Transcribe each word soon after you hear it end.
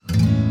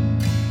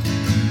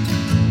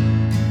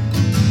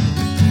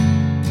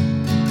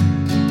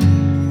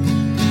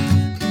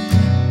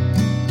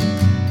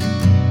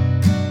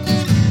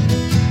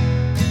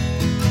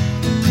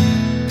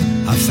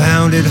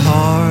found it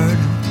hard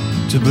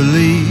to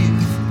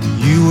believe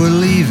you were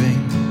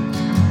leaving,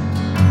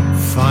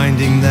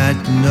 finding that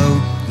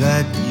note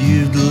that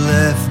you'd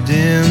left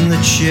in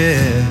the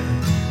chair.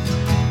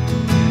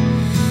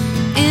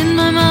 In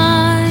my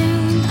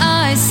mind,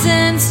 I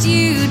sensed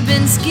you'd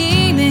been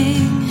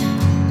scheming,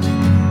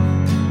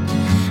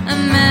 a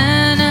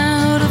man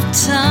out of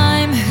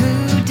time who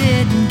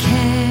didn't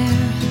care.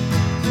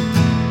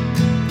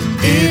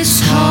 It's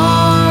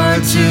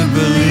hard to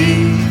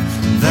believe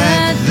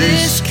that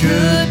this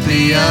could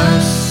be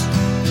us.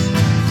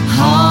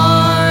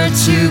 Hard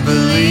to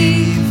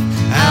believe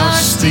our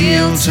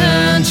steel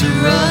turned to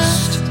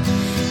rust.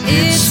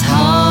 It's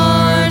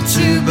hard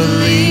to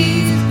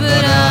believe,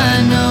 but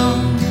I know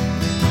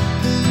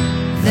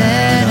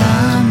that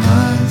I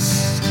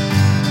must.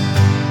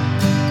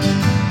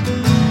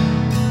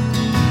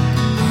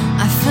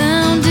 I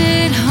found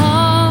it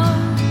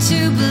hard to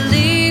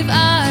believe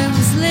I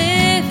was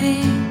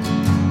living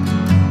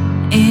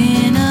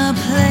in a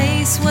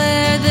place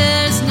where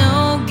there's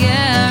no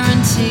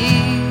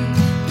guarantee.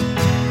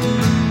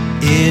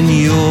 In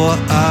your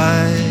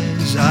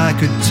eyes I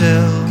could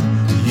tell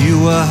you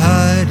were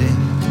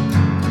hiding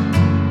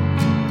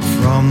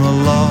from the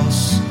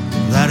loss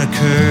that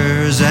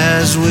occurs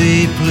as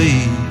we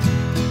plead.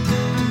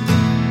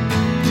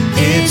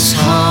 It's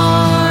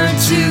hard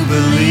to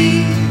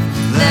believe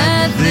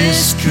that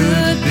this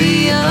could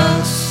be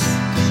us.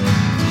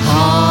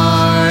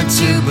 Hard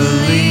to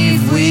believe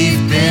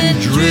we've been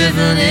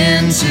driven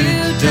into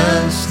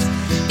dust.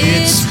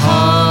 It's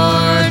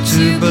hard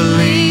to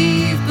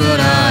believe, but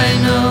I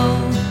know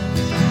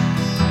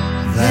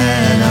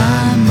that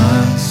I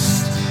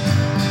must.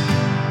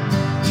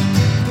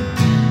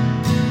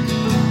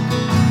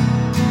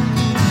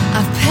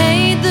 I've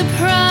paid the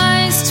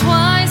price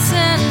twice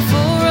and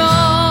for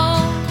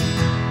all.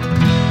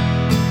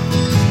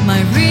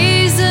 My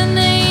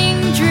reasoning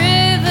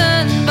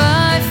driven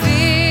by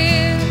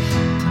fear.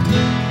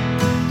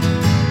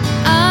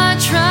 I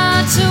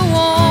tried to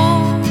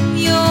warm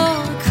your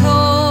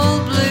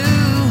cold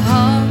blue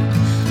heart,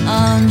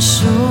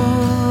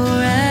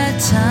 unsure at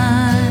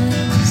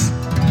times,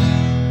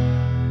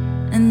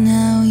 and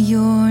now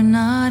you're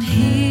not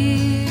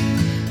here.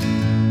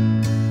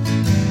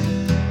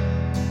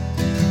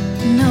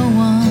 No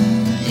one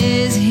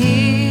is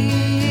here.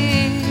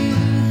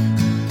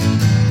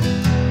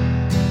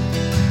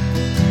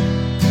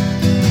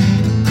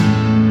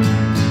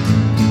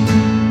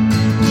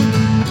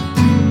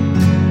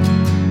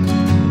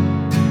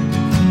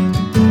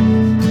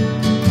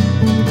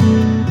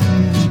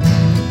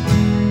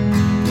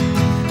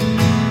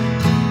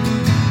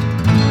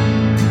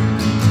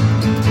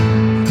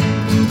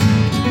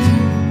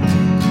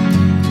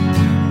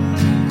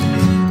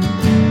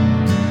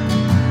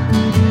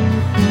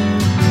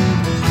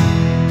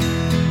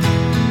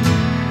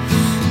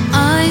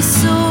 I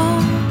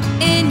saw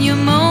in your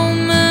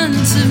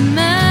moment of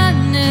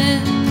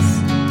madness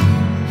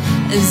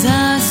as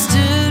I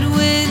stood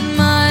with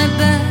my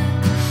back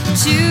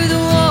to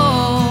the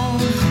wall,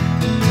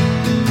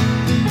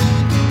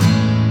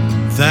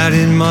 that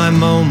in my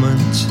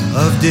moment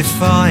of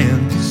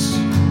defiance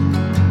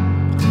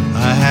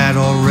I had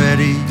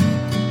already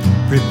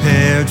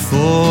prepared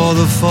for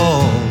the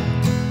fall.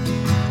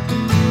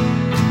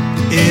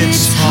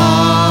 It's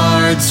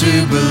hard to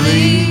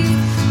believe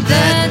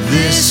that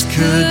this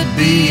could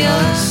be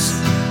us.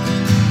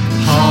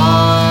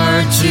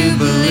 Hard to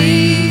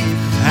believe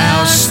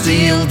our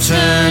steel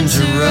turned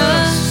to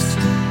rust.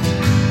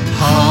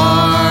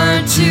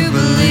 Hard to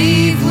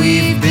believe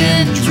we've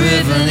been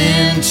driven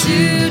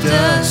into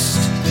dust.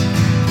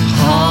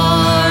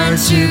 Hard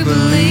to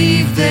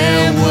believe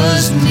there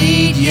was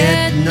need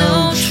yet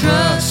no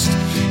trust.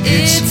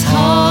 It's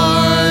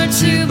hard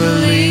to believe